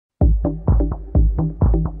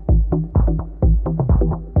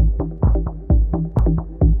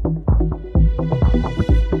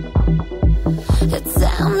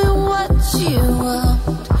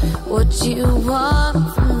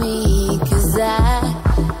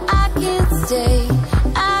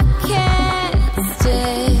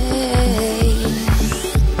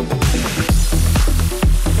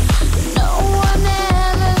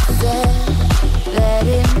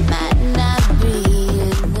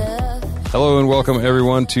Hello and welcome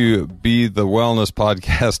everyone to Be the Wellness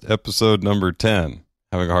Podcast, episode number 10.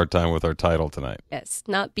 Having a hard time with our title tonight. Yes,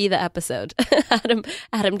 not Be the Episode.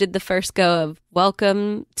 Adam did the first go of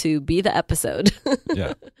welcome to Be the Episode.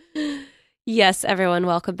 Yeah. Yes, everyone,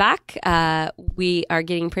 welcome back. We are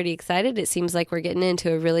getting pretty excited. It seems like we're getting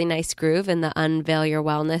into a really nice groove in the Unveil Your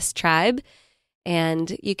Wellness tribe.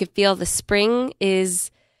 And you can feel spring is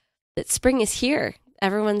here.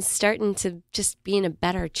 Everyone's starting to just be in a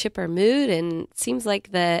better, chipper mood. And it seems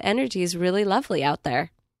like the energy is really lovely out there.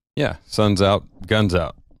 Yeah, sun's out, guns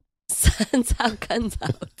out. Sun's out, guns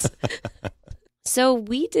out. So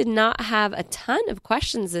we did not have a ton of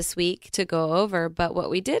questions this week to go over, but what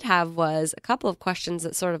we did have was a couple of questions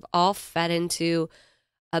that sort of all fed into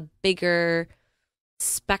a bigger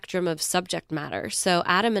spectrum of subject matter. So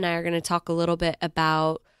Adam and I are going to talk a little bit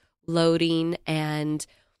about loading and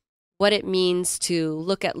what it means to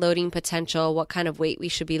look at loading potential, what kind of weight we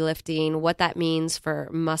should be lifting, what that means for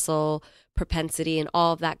muscle propensity and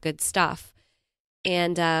all of that good stuff.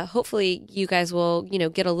 And hopefully you guys will,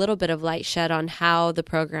 get a little bit of light shed on how the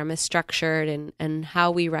program is structured and how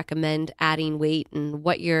we recommend adding weight and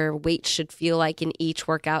what your weight should feel like in each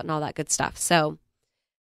workout and all that good stuff. So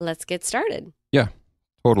let's get started. Yeah,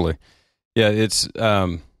 totally. Yeah, it's,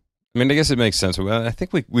 I guess it makes sense. I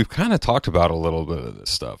think we've kind of talked about a little bit of this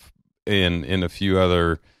stuff in a few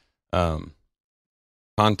other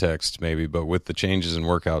contexts maybe, but with the changes in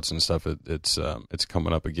workouts and stuff, it's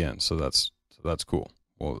coming up again. So that's cool.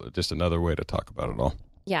 Well, just another way to talk about it all.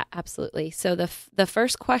 Yeah, absolutely. So the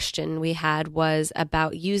first question we had was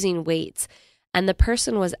about using weights, and the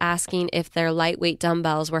person was asking if their lightweight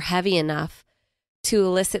dumbbells were heavy enough to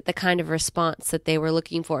elicit the kind of response that they were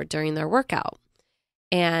looking for during their workout.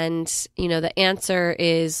 And, the answer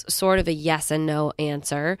is sort of a yes and no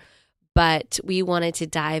answer, but we wanted to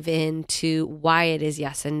dive into why it is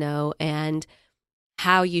yes and no and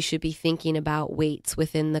how you should be thinking about weights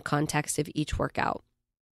within the context of each workout.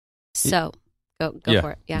 So go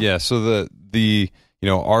for it. Yeah. Yeah. So the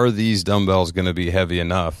are these dumbbells going to be heavy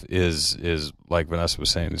enough is like Vanessa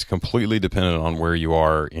was saying, is completely dependent on where you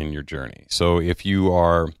are in your journey. So if you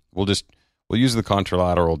are, we'll use the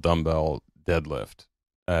contralateral dumbbell deadlift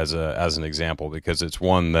as an example, because it's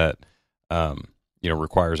one that,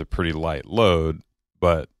 requires a pretty light load,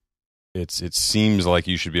 but it seems like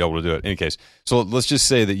you should be able to do it. In any case, so let's just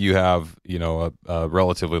say that you have, a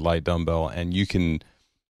relatively light dumbbell and you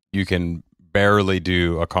can barely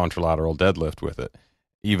do a contralateral deadlift with it,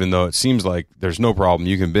 even though it seems like there's no problem.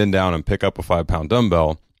 You can bend down and pick up a 5-pound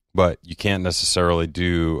dumbbell, but you can't necessarily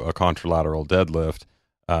do a contralateral deadlift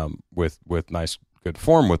with nice, good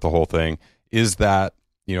form with the whole thing. Is that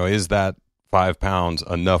 5 pounds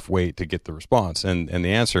enough weight to get the response? And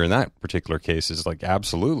the answer in that particular case is like,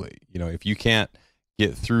 absolutely. If you can't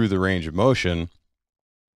get through the range of motion,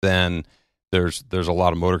 then there's a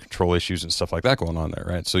lot of motor control issues and stuff like that going on there,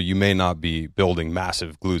 right? So you may not be building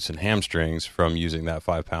massive glutes and hamstrings from using that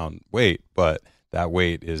 5-pound weight, but that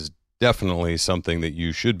weight is definitely something that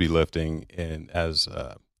you should be lifting in as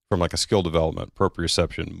from like a skill development,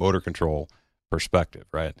 proprioception, motor control perspective,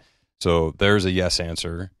 right? So there's a yes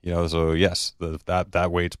answer, so yes, that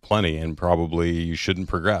weight's plenty, and probably you shouldn't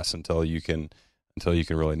progress until you can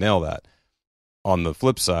really nail that. On the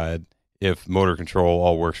flip side, if motor control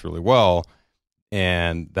all works really well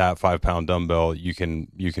and that 5-pound dumbbell, you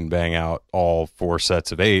can bang out all 4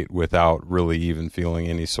 sets of 8 without really even feeling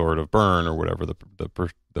any sort of burn or whatever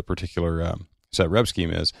the particular set rep scheme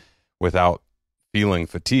is, without feeling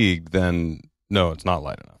fatigued, then no, it's not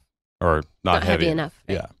light enough. Or not heavy enough.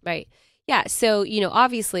 Right? Yeah. Right. Yeah. So,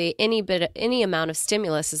 obviously any amount of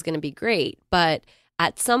stimulus is going to be great, but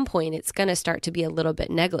at some point it's going to start to be a little bit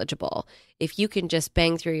negligible. If you can just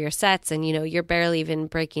bang through your sets and, you're barely even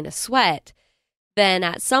breaking a sweat, then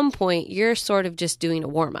at some point you're sort of just doing a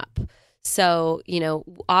warm up. So,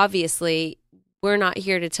 obviously we're not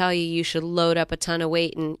here to tell you should load up a ton of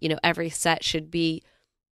weight and, every set should be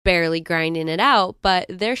barely grinding it out, but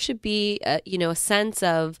there should be a sense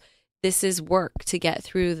of, this is work to get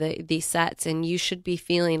through these sets, and you should be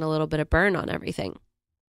feeling a little bit of burn on everything.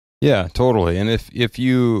 Yeah, totally. And if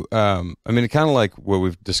you, kind of like what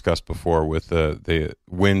we've discussed before with the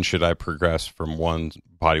when should I progress from one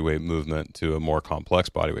bodyweight movement to a more complex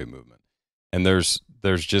bodyweight movement, and there's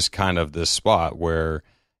just kind of this spot where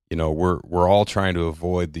we're all trying to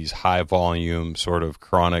avoid these high volume sort of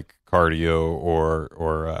chronic cardio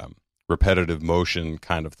or repetitive motion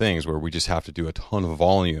kind of things where we just have to do a ton of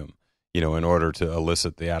volume, in order to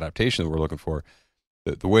elicit the adaptation that we're looking for.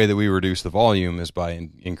 the way that we reduce the volume is by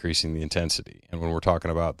increasing the intensity. And when we're talking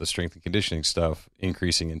about the strength and conditioning stuff,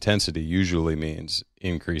 increasing intensity usually means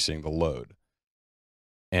increasing the load.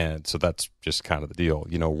 And so that's just kind of the deal.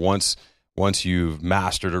 Once you've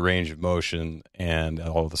mastered a range of motion and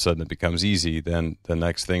all of a sudden it becomes easy, then the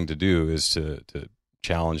next thing to do is to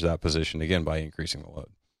challenge that position again by increasing the load.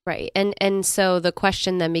 Right. And so the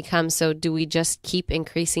question then becomes, so do we just keep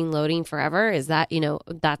increasing loading forever? Is that,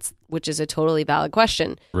 which is a totally valid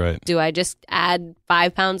question. Right. Do I just add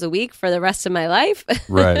 5 pounds a week for the rest of my life?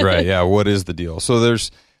 Right. Yeah. What is the deal? So there's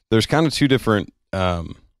kind of two different,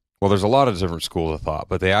 there's a lot of different schools of thought,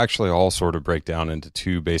 but they actually all sort of break down into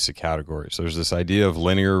two basic categories. There's this idea of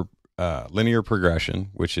linear progression,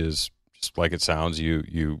 which is just like it sounds.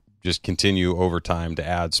 You just continue over time to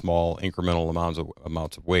add small incremental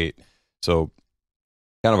amounts of weight. So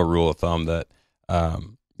kind of a rule of thumb that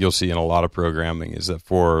you'll see in a lot of programming is that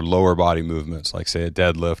for lower body movements, like say a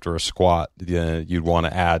deadlift or a squat, you'd want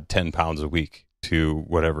to add 10 pounds a week to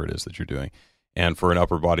whatever it is that you're doing. And for an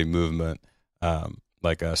upper body movement,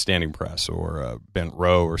 like a standing press or a bent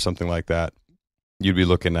row or something like that, you'd be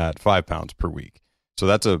looking at 5 pounds per week. So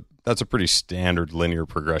that's a pretty standard linear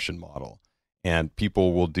progression model. And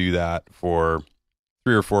people will do that for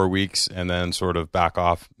 3 or 4 weeks and then sort of back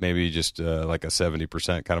off, maybe just like a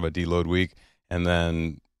 70% kind of a deload week, and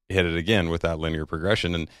then hit it again with that linear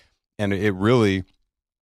progression. And it really,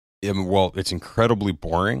 it's incredibly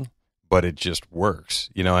boring, but it just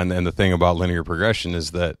works, and the thing about linear progression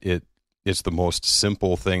is that it's the most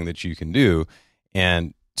simple thing that you can do.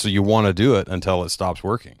 And so you want to do it until it stops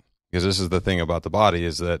working, because this is the thing about the body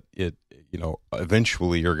is that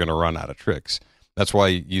eventually you're going to run out of tricks. That's why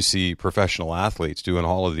you see professional athletes doing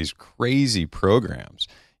all of these crazy programs,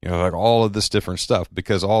 like all of this different stuff,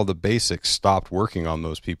 because all the basics stopped working on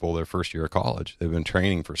those people their first year of college. They've been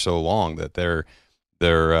training for so long that they're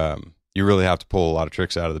you really have to pull a lot of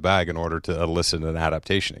tricks out of the bag in order to elicit an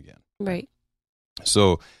adaptation again. Right.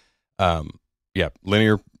 So,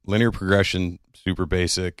 linear progression, super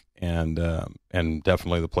basic, and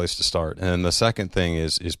definitely the place to start. And then the second thing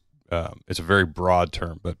is it's a very broad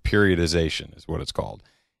term, but periodization is what it's called.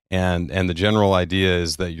 And the general idea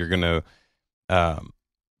is that you're gonna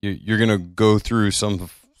go through some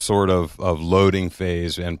sort of loading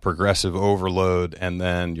phase and progressive overload, and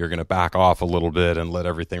then you're going to back off a little bit and let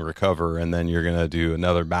everything recover, and then you're going to do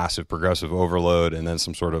another massive progressive overload, and then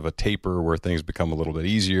some sort of a taper where things become a little bit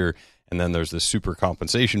easier, and then there's this super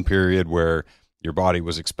compensation period where your body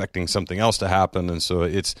was expecting something else to happen, and so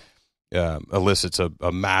it's elicits a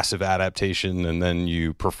massive adaptation, and then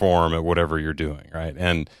you perform at whatever you're doing, right?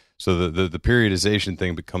 And so the periodization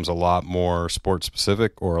thing becomes a lot more sport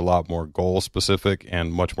specific or a lot more goal specific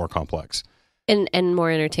and much more complex. And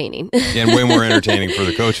more entertaining. And way more entertaining for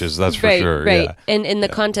the coaches, that's for sure. Right. Yeah. And in the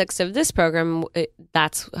context of this program,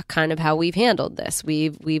 that's kind of how we've handled this.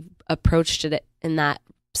 We've approached it in that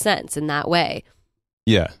sense, in that way.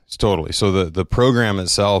 Yeah, totally. So the program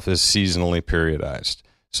itself is seasonally periodized.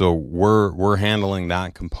 So we're handling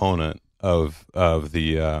that component of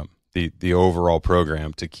the overall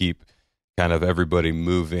program to keep kind of everybody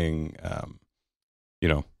moving,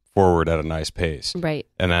 forward at a nice pace. Right.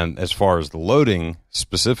 And then as far as the loading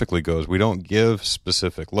specifically goes, we don't give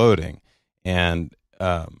specific loading. And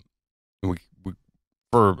we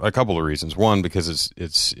for a couple of reasons. One, because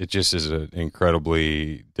it just is an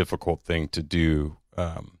incredibly difficult thing to do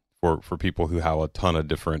for people who have a ton of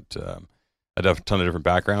different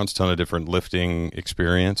backgrounds, ton of different lifting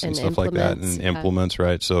experience and stuff like that, and implements,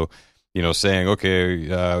 right? So, saying,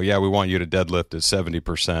 okay, we want you to deadlift at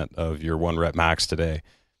 70% of your 1 rep max today.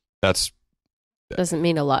 That's doesn't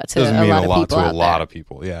mean a lot to a lot of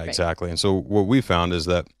people. Yeah, right. Exactly. And so what we found is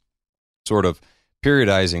that sort of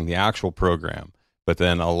periodizing the actual program, but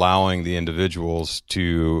then allowing the individuals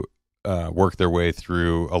to work their way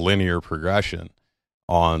through a linear progression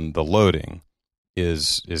on the loading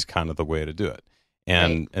is kind of the way to do it.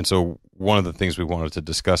 And so one of the things we wanted to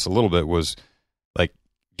discuss a little bit was like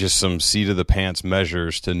just some seat of the pants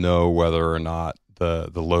measures to know whether or not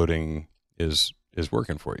the loading is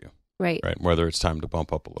working for you. Right. Whether it's time to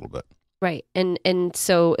bump up a little bit. Right. And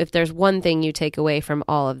so if there's one thing you take away from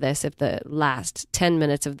all of this, if the last 10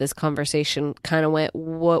 minutes of this conversation kind of went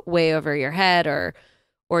way over your head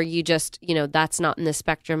or you just, that's not in the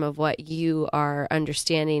spectrum of what you are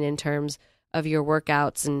understanding in terms of your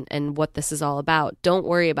workouts and what this is all about, don't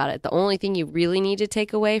worry about it. The only thing you really need to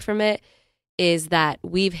take away from it is that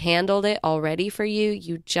we've handled it already for you.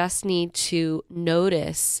 You just need to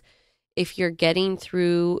notice if you're getting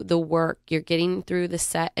through the work, you're getting through the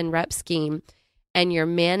set and rep scheme, and you're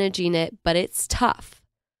managing it, but it's tough.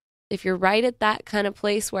 right at that kind of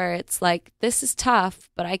place where it's like, this is tough,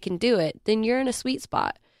 but I can do it, then you're in a sweet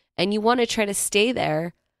spot. And you want to try to stay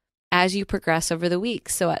there as you progress over the week.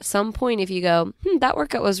 So at some point, if you go, that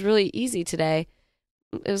workout was really easy today,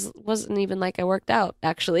 wasn't even like I worked out,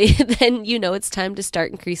 actually, then it's time to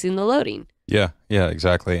start increasing the loading. Yeah,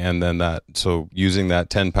 exactly. And then so using that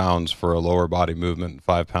 10 pounds for a lower body movement,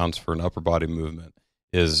 5 pounds for an upper body movement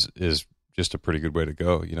is just a pretty good way to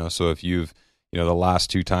go. So if you've, the last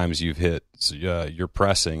 2 times you've hit your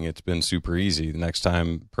pressing, it's been super easy. The next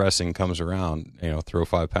time pressing comes around, throw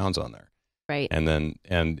 5 pounds on there. Right. And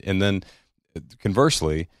then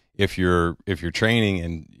conversely, if you're training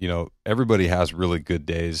and, everybody has really good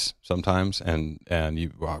days sometimes and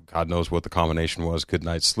God knows what the combination was, good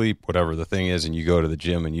night's sleep, whatever the thing is, and you go to the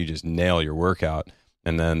gym and you just nail your workout.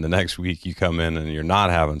 And then the next week you come in and you're not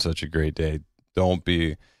having such a great day. Don't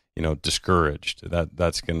be, discouraged.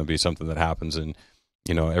 That's going to be something that happens. And,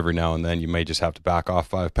 every now and then you may just have to back off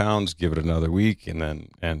 5 pounds, give it another week and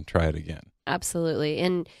try it again. Absolutely.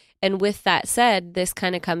 And with that said, this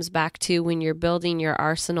kind of comes back to when you're building your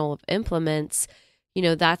arsenal of implements,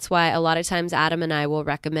 that's why a lot of times Adam and I will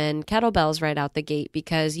recommend kettlebells right out the gate,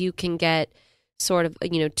 because you can get sort of,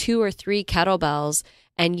 2 or 3 kettlebells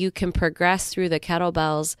and you can progress through the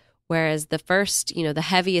kettlebells. Whereas the first, the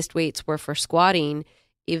heaviest weights were for squatting.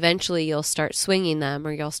 Eventually you'll start swinging them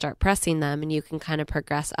or you'll start pressing them and you can kind of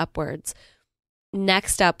progress upwards.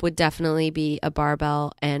 Next up would definitely be a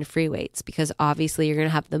barbell and free weights, because obviously you're going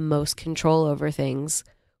to have the most control over things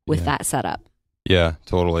with that setup. Yeah,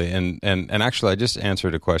 totally. And actually, I just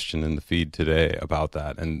answered a question in the feed today about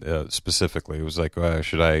that, and specifically, it was like,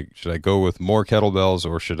 should I go with more kettlebells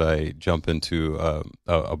or should I jump into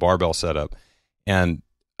a barbell setup? And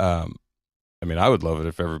I would love it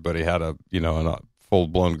if everybody had a full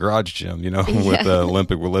blown garage gym, with the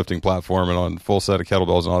Olympic lifting platform and on full set of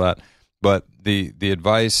kettlebells and all that. But the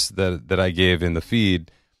advice that I gave in the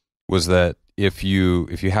feed was that if you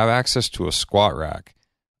have access to a squat rack,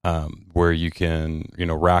 where you can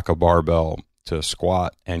rack a barbell to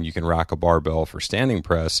squat and you can rack a barbell for standing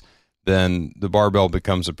press, then the barbell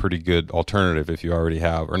becomes a pretty good alternative if you already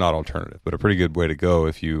have, or not alternative, but a pretty good way to go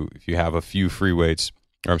if you have a few free weights,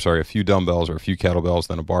 or a few dumbbells or a few kettlebells.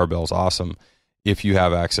 Then a barbell is awesome if you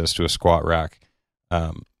have access to a squat rack.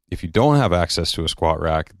 If you don't have access to a squat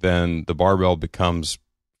rack, then the barbell becomes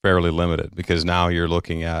fairly limited, because now you're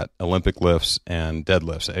looking at Olympic lifts and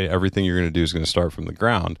deadlifts. Everything you're going to do is going to start from the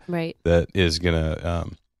ground. Right. That is going to,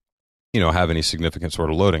 have any significant sort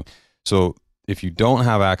of loading. So if you don't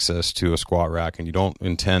have access to a squat rack and you don't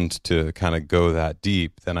intend to kind of go that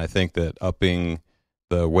deep, then I think that upping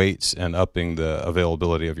the weights and upping the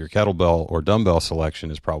availability of your kettlebell or dumbbell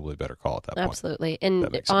selection is probably a better call at that point. Absolutely.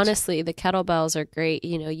 And honestly, the kettlebells are great.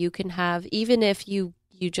 You can have, even if you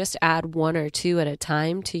just add 1 or 2 at a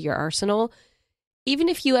time to your arsenal, even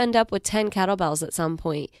if you end up with 10 kettlebells at some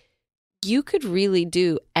point, you could really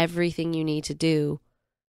do everything you need to do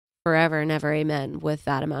forever and ever, amen, with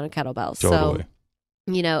that amount of kettlebells. Totally.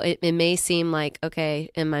 So, it may seem like, okay,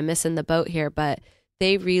 am I missing the boat here? But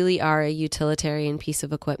they really are a utilitarian piece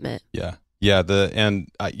of equipment. Yeah. Yeah.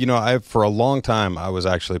 For a long time, I was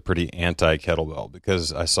actually pretty anti kettlebell,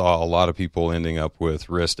 because I saw a lot of people ending up with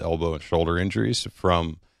wrist, elbow, and shoulder injuries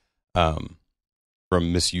from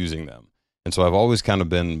misusing them. And so I've always kind of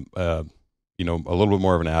been, a little bit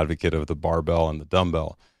more of an advocate of the barbell and the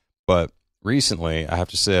dumbbell. But recently, I have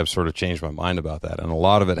to say I've sort of changed my mind about that. And a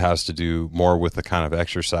lot of it has to do more with the kind of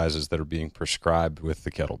exercises that are being prescribed with the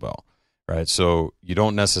kettlebell. Right. So you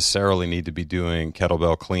don't necessarily need to be doing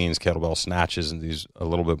kettlebell cleans, kettlebell snatches, and these a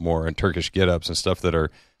little bit more, and Turkish get-ups and stuff that are,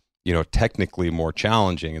 technically more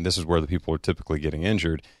challenging. And this is where the people are typically getting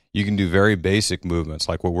injured. You can do very basic movements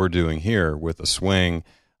like what we're doing here with a swing,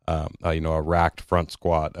 a racked front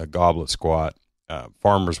squat, a goblet squat,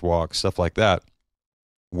 farmer's walk, stuff like that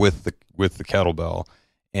with the kettlebell.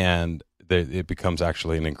 And it becomes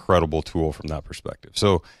actually an incredible tool from that perspective.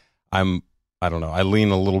 So I don't know. I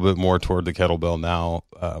lean a little bit more toward the kettlebell now,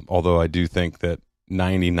 although I do think that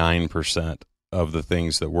 99% of the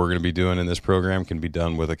things that we're going to be doing in this program can be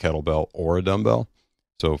done with a kettlebell or a dumbbell.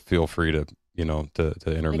 So feel free to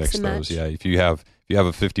intermix those. Yeah, if you have a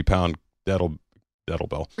 50-pound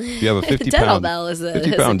kettlebell, if you have a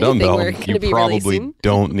 50-pound dumbbell, you probably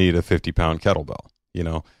don't need a 50-pound kettlebell.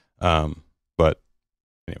 But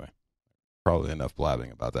anyway, probably enough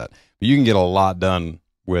blabbing about that. But you can get a lot done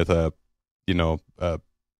with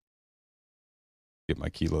get my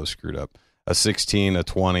kilos screwed up, a 16, a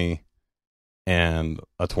 20, and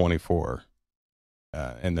a 24.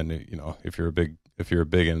 And then, if you're a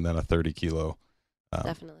big and then a 30 kilo,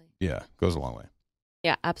 definitely. Yeah, goes a long way.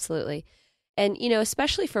 Yeah, absolutely. And,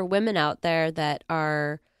 especially for women out there that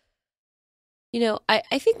are,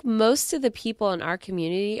 I think most of the people in our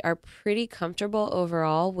community are pretty comfortable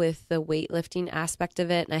overall with the weightlifting aspect of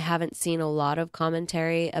it. And I haven't seen a lot of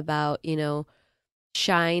commentary about,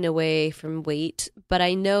 shying away from weight. But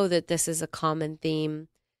I know that this is a common theme,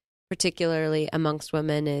 particularly amongst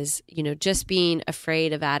women, is, just being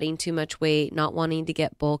afraid of adding too much weight, not wanting to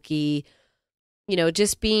get bulky,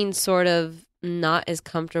 just being sort of not as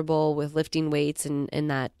comfortable with lifting weights and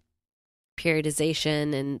that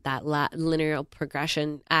periodization and that linear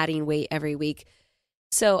progression, adding weight every week.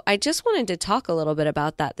 So I just wanted to talk a little bit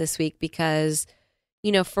about that this week because,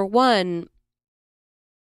 for one,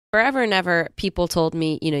 forever and ever, people told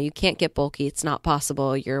me, you can't get bulky. It's not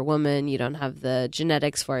possible. You're a woman. You don't have the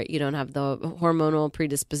genetics for it. You don't have the hormonal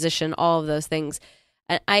predisposition, all of those things.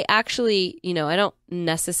 And I actually, I don't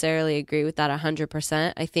necessarily agree with that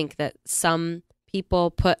 100%. I think that some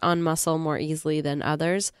people put on muscle more easily than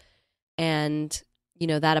others. And,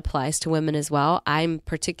 that applies to women as well. I'm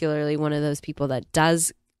particularly one of those people that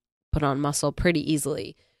does put on muscle pretty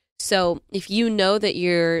easily. So if you know that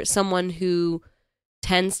you're someone who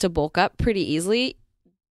tends to bulk up pretty easily,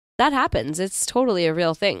 that happens. It's totally a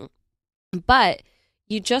real thing. But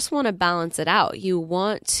you just want to balance it out. You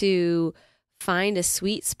want to find a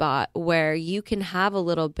sweet spot where you can have a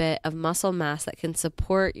little bit of muscle mass that can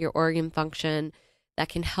support your organ function, that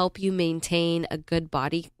can help you maintain a good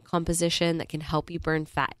body composition, that can help you burn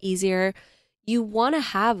fat easier. You want to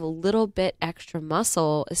have a little bit extra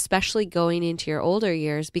muscle, especially going into your older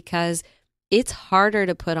years, because it's harder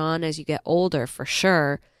to put on as you get older for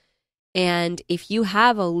sure. And if you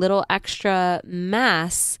have a little extra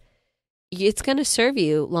mass, it's going to serve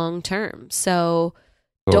you long term. So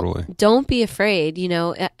Totally. don't be afraid.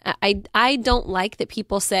 I don't like that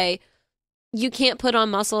people say you can't put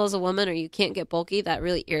on muscle as a woman or you can't get bulky. That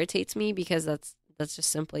really irritates me because that's just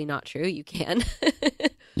simply not true. You can.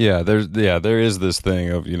 There is this thing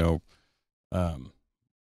of,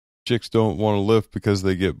 chicks don't want to lift because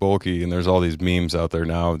they get bulky, and there's all these memes out there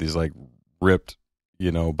now of these like ripped,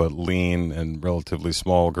 but lean and relatively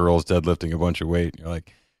small girls deadlifting a bunch of weight. And you're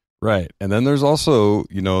like, right. And then there's also,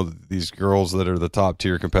 these girls that are the top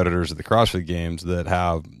tier competitors at the CrossFit Games that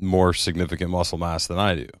have more significant muscle mass than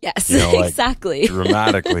I do. Yes, like exactly.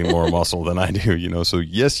 dramatically more muscle than I do, So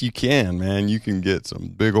yes, you can, man. You can get some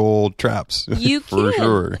big old traps. You for can.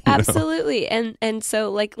 sure. Absolutely. And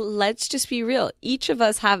so let's just be real. Each of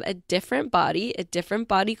us have a different body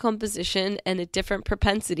composition, and a different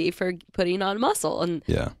propensity for putting on muscle. And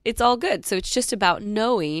it's all good. So it's just about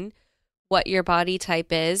knowing what your body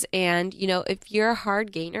type is. And, if you're a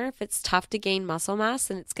hard gainer, if it's tough to gain muscle mass,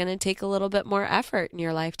 then it's going to take a little bit more effort in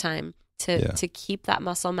your lifetime to keep that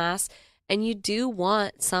muscle mass. And you do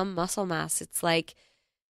want some muscle mass. It's like,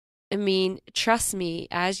 trust me,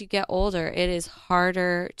 as you get older, it is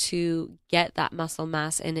harder to get that muscle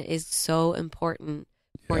mass, and it is so important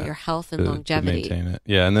for your health and longevity. To maintain it.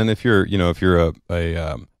 Yeah. And then if you're a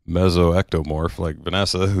mesoectomorph like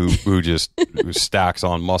Vanessa, who who stacks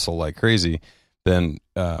on muscle like crazy, then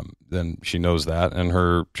she knows that, and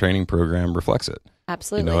her training program reflects it.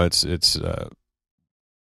 Absolutely. It's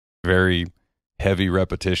very heavy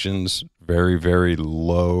repetitions, very, very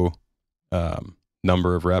low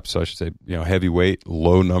number of reps. So I should say, heavy weight,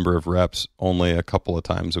 low number of reps, only a couple of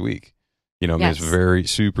times a week. It's very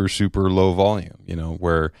super, super low volume,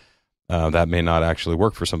 where that may not actually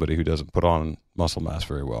work for somebody who doesn't put on muscle mass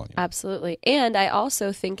very well. Absolutely. And I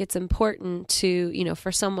also think it's important to,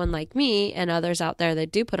 for someone like me and others out there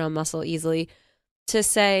that do put on muscle easily, to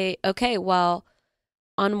say, okay, well,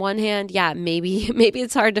 on one hand, maybe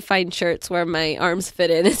it's hard to find shirts where my arms fit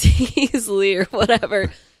in as easily or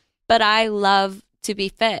whatever, but I love to be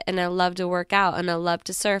fit, and I love to work out, and I love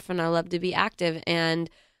to surf, and I love to be active. And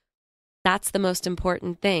that's the most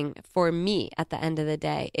important thing for me at the end of the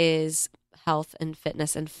day, is health and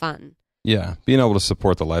fitness and fun. Yeah, being able to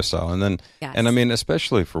support the lifestyle. And then, and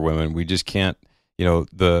especially for women, we just can't,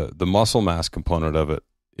 the muscle mass component of it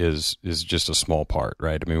is just a small part,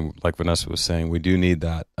 right? Like Vanessa was saying, we do need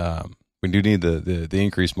that. We do need the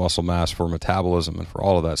increased muscle mass for metabolism and for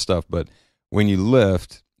all of that stuff. But when you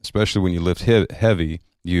lift, especially when you lift heavy,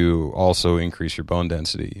 you also increase your bone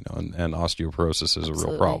density, and osteoporosis is a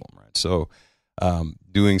real problem, right? So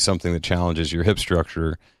doing something that challenges your hip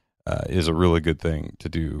structure is a really good thing to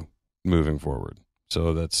do moving forward.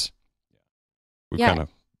 So we kind of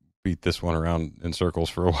beat this one around in circles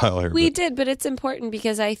for a while here. We did, but it's important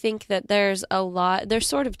because I think that there's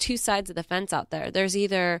sort of two sides of the fence out there. There's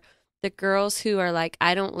either the girls who are like,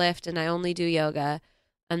 I don't lift and I only do yoga,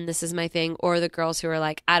 and this is my thing, or the girls who are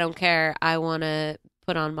like, I don't care, I want to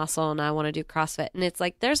put on muscle and I want to do CrossFit. And it's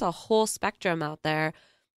like there's a whole spectrum out there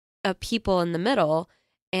of people in the middle.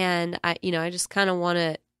 And I just kind of want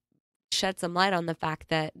to shed some light on the fact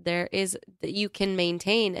that that you can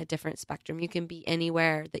maintain a different spectrum. You can be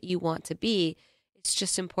anywhere that you want to be. It's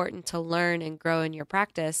just important to learn and grow in your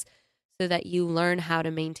practice so that you learn how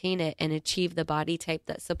to maintain it and achieve the body type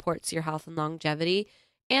that supports your health and longevity,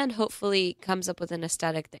 and hopefully comes up with an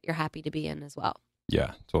aesthetic that you're happy to be in as well.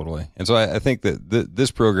 Yeah, totally. And so I think that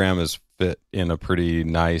this program is fit in a pretty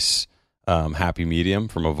nice, happy medium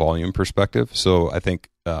from a volume perspective. So I think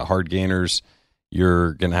hard gainers,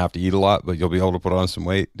 you're going to have to eat a lot, but you'll be able to put on some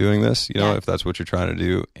weight doing this, if that's what you're trying to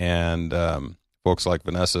do. And folks like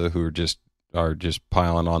Vanessa who are just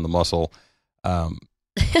piling on the muscle.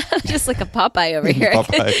 Just like a Popeye over here.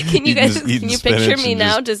 Popeye. Can you picture me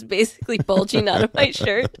now just basically bulging out of my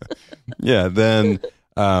shirt? Yeah, then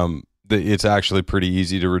it's actually pretty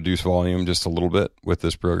easy to reduce volume just a little bit with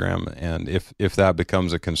this program. And if that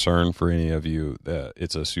becomes a concern for any of you,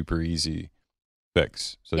 it's a super easy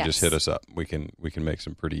fix. So Just hit us up. We can make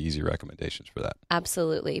some pretty easy recommendations for that.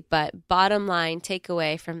 Absolutely. But bottom line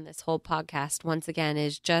takeaway from this whole podcast, once again,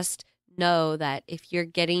 is just know that if you're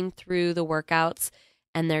getting through the workouts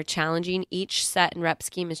and they're challenging, each set and rep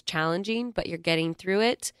scheme is challenging, but you're getting through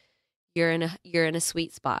it, you're in a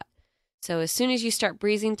sweet spot. So as soon as you start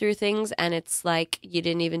breezing through things and it's like you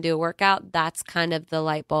didn't even do a workout, that's kind of the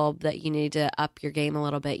light bulb that you need to up your game a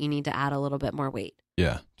little bit. You need to add a little bit more weight.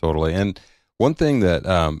 Yeah, totally. And one thing that,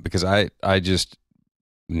 because I just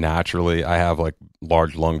naturally, I have like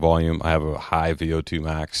large lung volume. I have a high VO2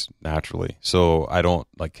 max naturally. So I don't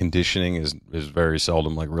like conditioning is very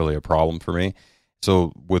seldom like really a problem for me.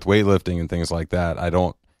 So with weightlifting and things like that,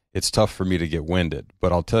 it's tough for me to get winded,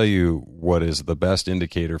 but I'll tell you what is the best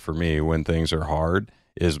indicator for me when things are hard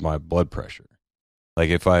is my blood pressure. Like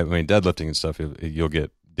deadlifting and stuff, you'll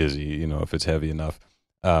get dizzy, if it's heavy enough.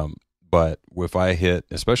 But if I hit,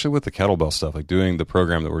 especially with the kettlebell stuff, like doing the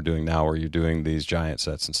program that we're doing now where you're doing these giant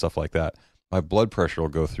sets and stuff like that, my blood pressure will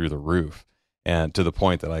go through the roof, and to the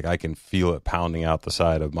point that like I can feel it pounding out the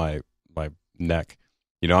side of my neck.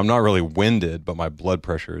 I'm not really winded, but my blood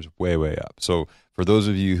pressure is way, way up. So for those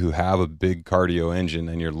of you who have a big cardio engine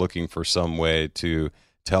and you're looking for some way to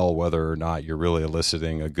tell whether or not you're really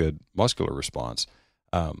eliciting a good muscular response,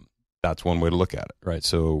 that's one way to look at it, right?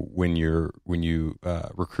 So when you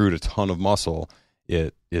recruit a ton of muscle,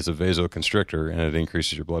 it is a vasoconstrictor and it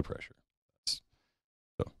increases your blood pressure.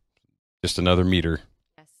 So just another meter.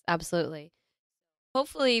 Yes, absolutely.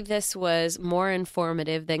 Hopefully this was more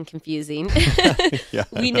informative than confusing. Yeah,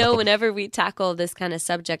 we know whenever we tackle this kind of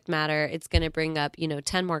subject matter, it's going to bring up,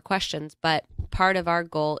 10 more questions. But part of our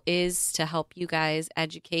goal is to help you guys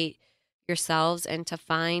educate yourselves and to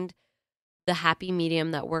find the happy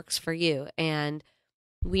medium that works for you. And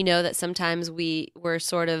we know that sometimes we're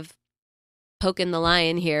sort of poking the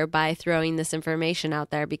lion here by throwing this information out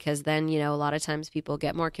there because then, a lot of times people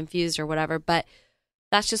get more confused or whatever. But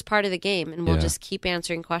that's just part of the game, and we'll just keep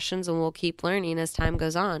answering questions and we'll keep learning as time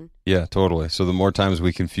goes on. Yeah, totally. So the more times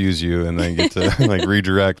we confuse you and then get to like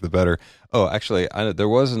redirect, the better. Oh, actually, there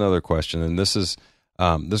was another question, and this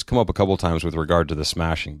come up a couple times with regard to the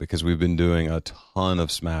smashing because we've been doing a ton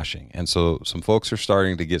of smashing, and so some folks are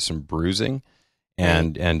starting to get some bruising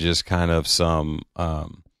and just kind of some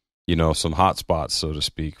some hot spots, so to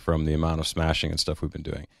speak, from the amount of smashing and stuff we've been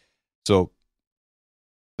doing. So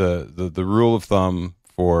the rule of thumb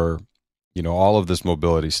for all of this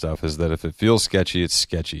mobility stuff is that if it feels sketchy, it's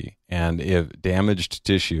sketchy. And if damaged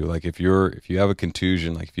tissue, like if you have a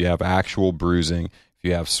contusion, like if you have actual bruising, if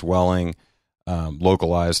you have swelling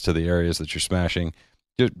localized to the areas that you're smashing,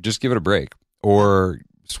 just give it a break or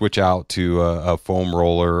switch out to a foam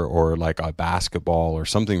roller or like a basketball or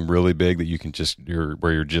something really big that you can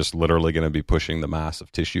where you're just literally going to be pushing the mass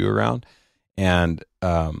of tissue around.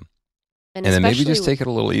 And then maybe just take it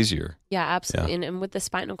a little easier. Yeah, absolutely. Yeah. And with the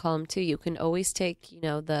spinal column too, you can always take,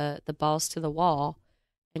 the balls to the wall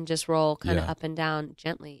and just roll kind of up and down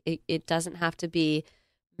gently. It doesn't have to be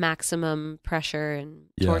maximum pressure and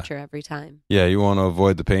torture every time. Yeah, you want to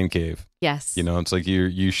avoid the pain cave. Yes. It's like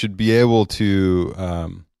you should be able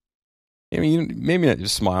to maybe not,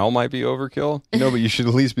 just smile might be overkill, but you should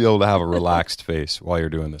at least be able to have a relaxed face while you're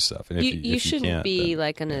doing this stuff. And if you shouldn't be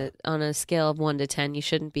like on a scale of 1 to 10, you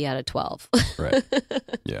shouldn't be at a 12. Right.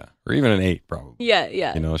 Yeah. Or even an 8 probably. Yeah.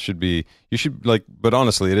 Yeah. But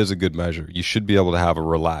honestly, it is a good measure. You should be able to have a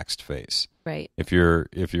relaxed face. Right. If you're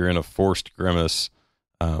in a forced grimace,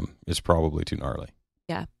 it's probably too gnarly.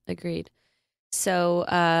 Yeah. Agreed. So,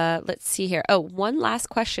 let's see here. Oh, one last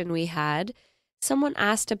question we had. Someone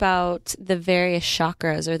asked about the various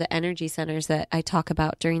chakras or the energy centers that I talk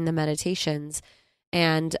about during the meditations.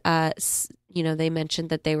 And, they mentioned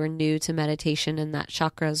that they were new to meditation and that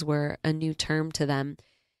chakras were a new term to them.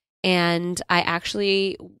 And I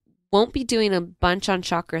actually won't be doing a bunch on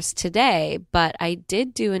chakras today, but I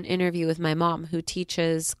did do an interview with my mom who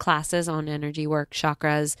teaches classes on energy work,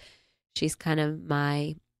 chakras. She's kind of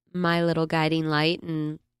my little guiding light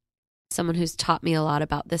and someone who's taught me a lot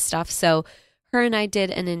about this stuff. So her and I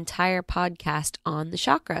did an entire podcast on the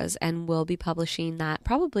chakras, and we'll be publishing that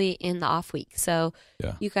probably in the off week. So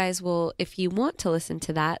you guys will, if you want to listen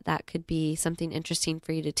to that, that could be something interesting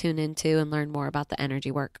for you to tune into and learn more about the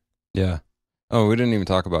energy work. Yeah. Oh, we didn't even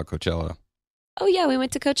talk about Coachella. Oh, yeah. We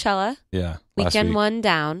went to Coachella. Yeah. Weekend 1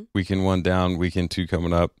 down. Weekend 1 down. Weekend 2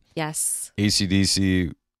 coming up. Yes.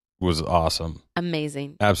 AC/DC was awesome.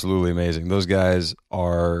 Amazing. Absolutely amazing. Those guys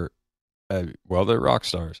are, they're rock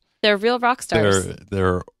stars. They're real rock stars.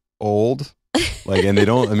 They're old. And they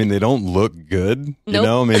don't look good. Nope. You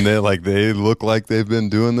know, they look like they've been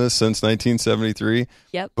doing this since 1973.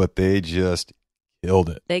 Yep. But they just killed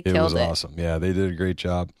it. It was awesome. Yeah, they did a great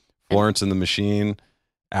job. Florence and the Machine,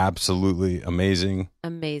 absolutely amazing.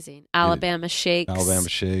 Amazing. Alabama Shakes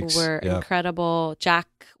were incredible. Jack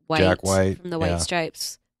White from the White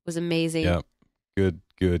Stripes was amazing. Yep.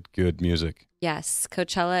 Good music. Yes.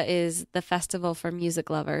 Coachella is the festival for music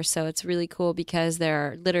lovers. So it's really cool because there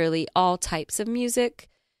are literally all types of music,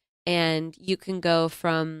 and you can go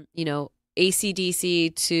from,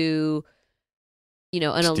 AC/DC to,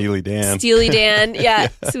 Steely Dan. Steely Dan. Yeah.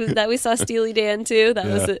 So that we saw Steely Dan too.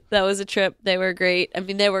 That was a trip. They were great.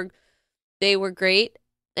 They were great.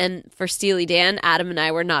 And for Steely Dan, Adam and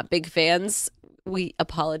I were not big fans. We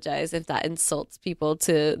apologize if that insults people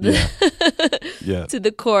to the, to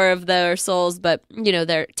the core of their souls. But,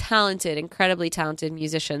 they're talented, incredibly talented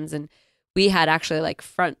musicians. And we had actually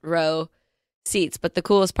front row seats. But the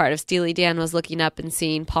coolest part of Steely Dan was looking up and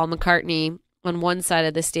seeing Paul McCartney on one side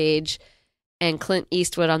of the stage and Clint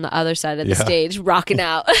Eastwood on the other side of the stage rocking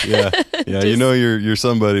out. Yeah. You're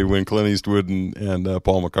somebody when Clint Eastwood and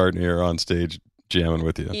Paul McCartney are on stage jamming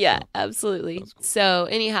with you. Yeah, absolutely. Cool. So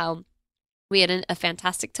anyhow, we had a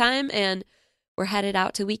fantastic time, and we're headed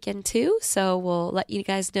out to weekend 2. So we'll let you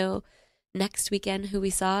guys know next weekend who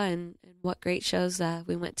we saw and what great shows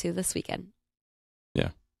we went to this weekend. Yeah,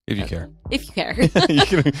 if you care. If you care. you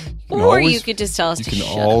can you could just tell us to shut up. You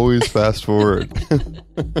can always fast forward.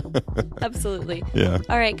 Absolutely. Yeah.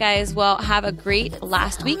 All right, guys. Well, have a great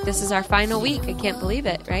last week. This is our final week. I can't believe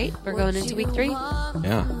it, right? We're going into week 3.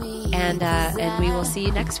 Yeah. And we will see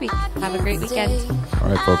you next week. Have a great weekend. All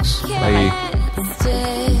right, folks. Bye.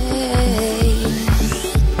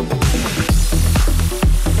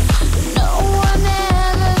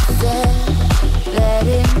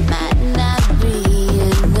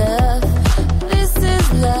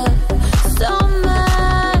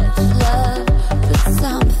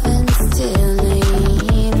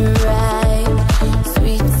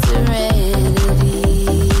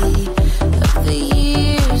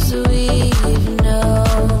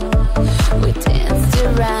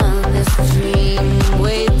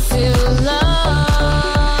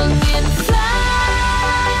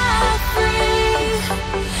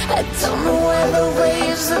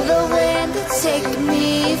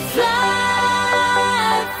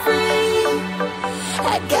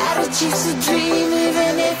 Chase a dream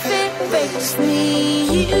even if it breaks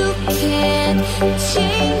me. You can't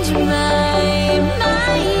change my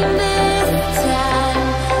mind this time.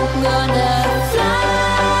 Gonna fly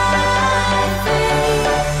free.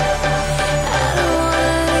 I don't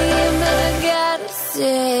wanna leave, but I gotta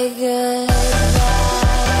say goodbye.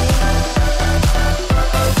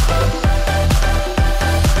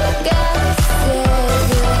 I gotta say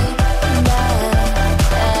goodbye.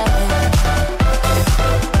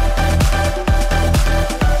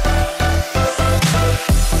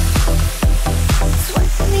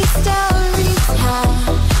 Stars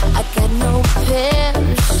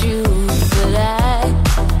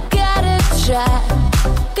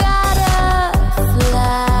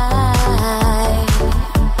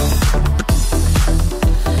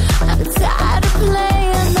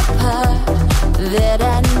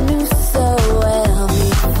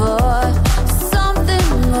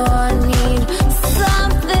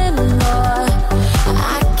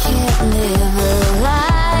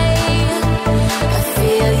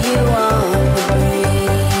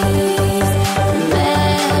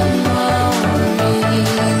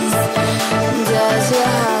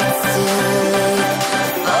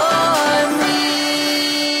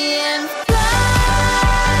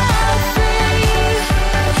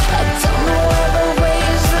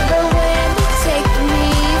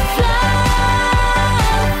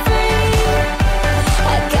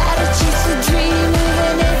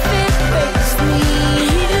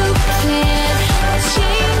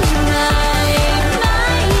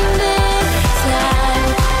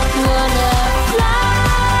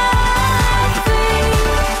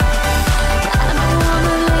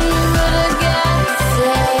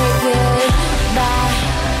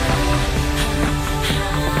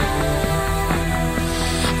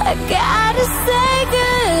to say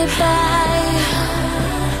goodbye.